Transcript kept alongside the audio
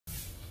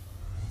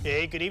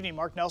Hey, good evening.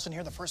 Mark Nelson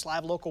here, the First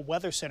Live Local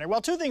Weather Center.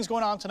 Well, two things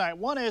going on tonight.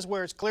 One is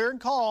where it's clear and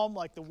calm,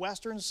 like the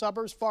western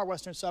suburbs, far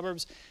western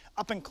suburbs,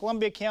 up in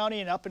Columbia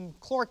County and up in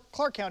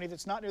Clark County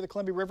that's not near the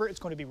Columbia River. It's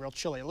going to be real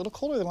chilly. A little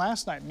colder than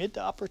last night, mid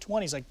to upper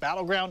 20s, like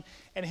Battleground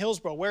and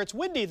Hillsborough. Where it's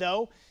windy,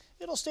 though,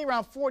 it'll stay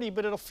around 40,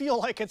 but it'll feel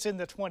like it's in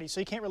the 20s, so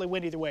you can't really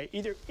win either way.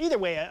 Either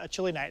way, a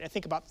chilly night. I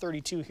think about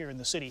 32 here in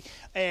the city.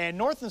 And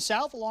north and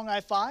south along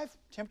I-5,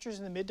 temperatures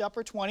in the mid to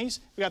upper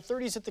 20s. We got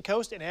 30s at the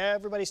coast, and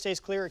everybody stays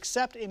clear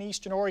except in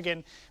eastern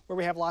Oregon, where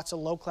we have lots of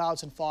low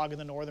clouds and fog in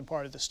the northern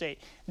part of the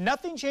state.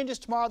 Nothing changes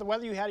tomorrow. The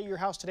weather you had at your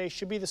house today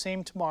should be the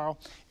same tomorrow.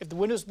 If the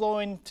wind is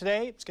blowing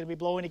today, it's going to be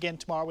blowing again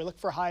tomorrow. We look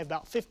for a high of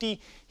about 50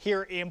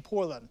 here in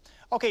Portland.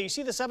 Okay, you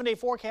see the 7-day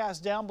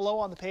forecast down below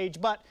on the page,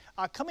 but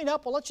coming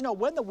up, we'll let you know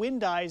when the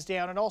wind dies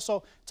down and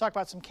also talk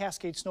about some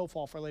Cascade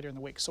snowfall for later in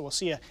the week. So we'll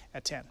see you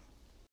at 10.